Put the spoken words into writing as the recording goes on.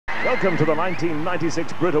Welcome to the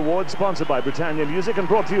 1996 Brit Awards, sponsored by Britannia Music and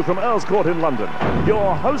brought to you from Earls Court in London.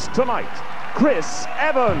 Your host tonight, Chris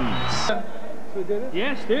Evans. Should we do this?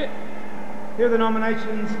 Yes, do it. Here are the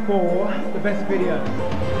nominations for the best video.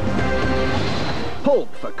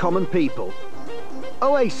 Pulp for Common People,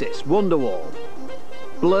 Oasis Wonderwall,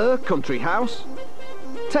 Blur Country House,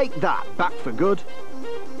 Take That Back for Good,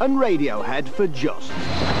 and Radiohead for Just.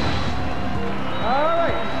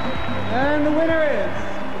 Alright, and the winner is,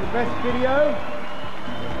 for the best video,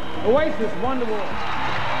 Oasis Wonderwall.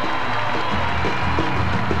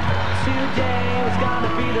 Today was gonna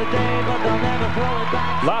be the day, but they'll never throw it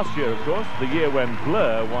back. Last year, of course, the year when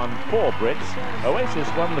Blur won 4 Brits, Oasis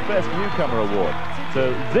won the Best Newcomer Award.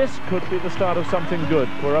 So this could be the start of something good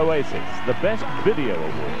for Oasis, the Best Video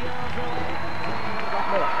Award.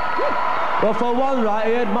 Well, for one, right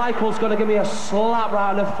here, Michael's going to give me a slap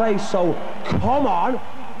right in the face, so come on.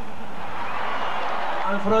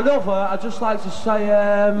 And for another, I'd just like to say,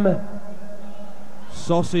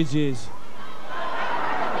 sausages.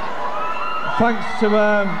 Thanks to,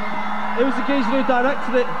 who was the geezer who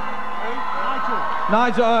directed it?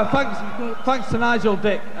 Nigel. Thanks to Nigel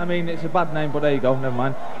Dick. I mean, it's a bad name, but there you go, never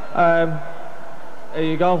mind. There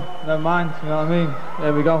you go, never mind, you know what I mean?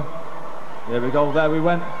 There we go. There we go, there we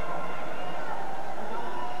went.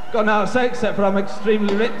 Got nothing to say except for I'm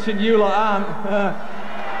extremely rich and you lot aren't.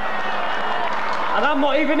 And I'm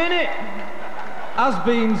not even in it.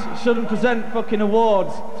 Has-beens shouldn't present fucking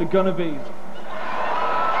awards to gonna-bees.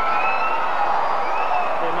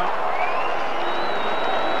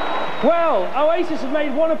 Well, Oasis have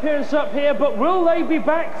made one appearance up here, but will they be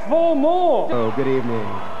back for more? Oh, good evening.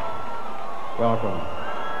 Welcome.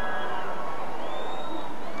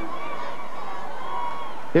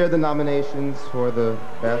 Here are the nominations for the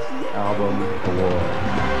Best Album Award.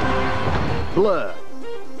 Blur,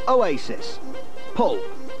 Oasis, Pulp,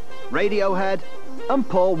 Radiohead, and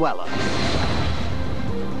Paul Weller.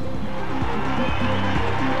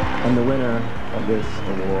 And the winner of this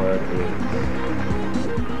award is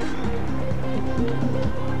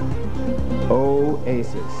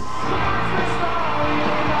Oasis.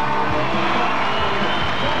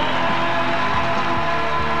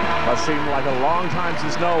 It seemed like a long time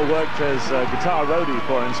since Noel worked as guitar roadie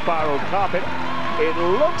for Inspiral Carpet. It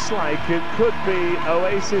looks like it could be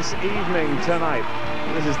Oasis evening tonight.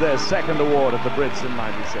 This is their second award at the Brits in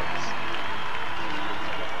 '96.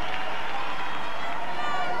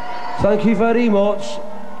 thank you very much.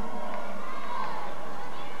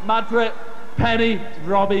 Mad Brit, Penny,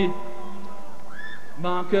 Robbie,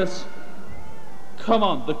 Marcus. Come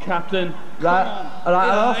on, the captain. Right, all right,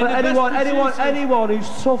 Yeah, I'll offer and the anyone who's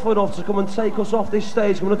tough enough to come and take us off this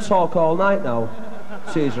stage. I'm going to talk all night now.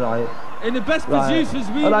 Cheers, right? In the best Right. producers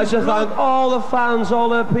we I'd like to thank all the fans, all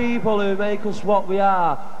the people who make us what we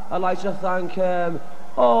are. I'd like to thank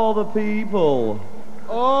all the people.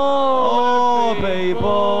 all the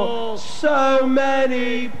people, so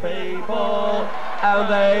many people, and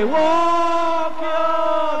they walk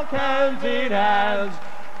your counting hands.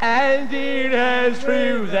 Ending hands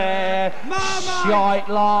through their shite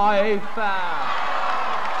life.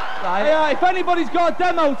 Right. If anybody's got a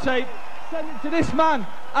demo tape, send it to this man,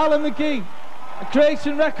 Alan McGee, at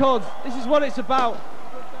Creation Records. This is what it's about.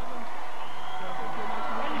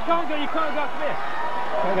 You can't go up here.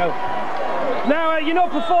 Can't go. Now, you're not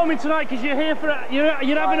performing tonight because you're here for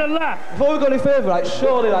you're having a laugh. Before we go any further, right,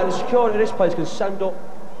 surely the security of this place can send up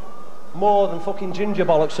more than fucking ginger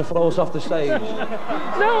bollocks to throw us off the stage.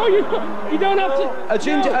 No, you don't have to. A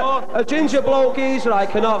ginger bloke geezer, I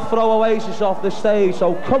cannot throw Oasis off the stage,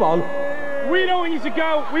 so come on. We don't want you to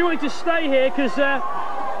go. We want you to stay here because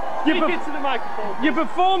you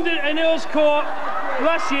performed in Earls Court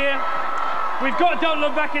last year. We've got Don't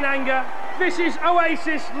Look Back in Anger. This is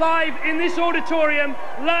Oasis live in this auditorium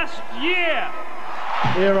last year.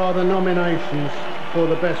 Here are the nominations for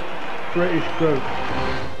the Best British Group.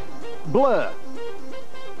 Blur,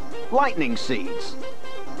 Lightning Seeds,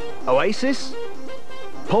 Oasis,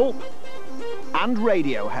 Pulp, and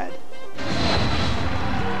Radiohead.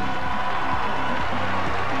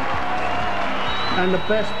 And the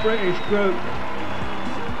Best British Group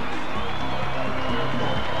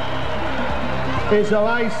is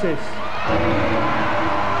Oasis.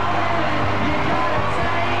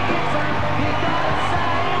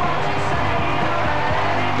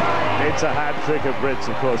 It's a hat trick of Brits,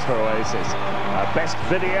 of course, for Oasis. Best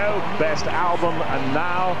video, best album, and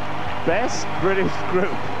now best British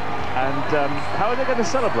group. And how are they going to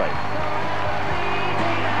celebrate?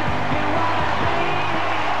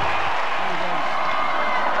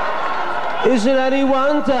 Is it any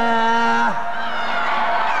wonder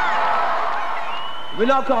We've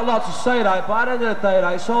not got a lot to say, right, but at the end of the day,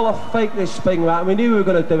 right, it's all a fake, this thing, right, and we knew we were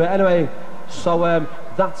going to do it anyway, so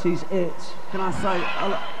that is it. Can I say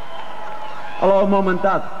hello, Mum and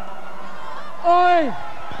Dad? Oi!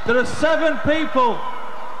 There are 7 people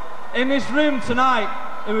in this room tonight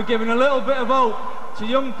who are giving a little bit of hope to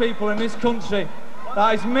young people in this country.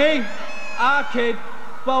 That is me, our kid,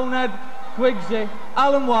 Bonehead, Quigsy,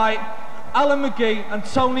 Alan White, Alan McGee and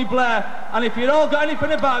Tony Blair. And if you've all got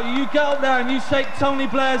anything about you, you get up there and you shake Tony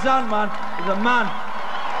Blair's hand, man. He's a man.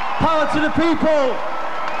 Power to the people!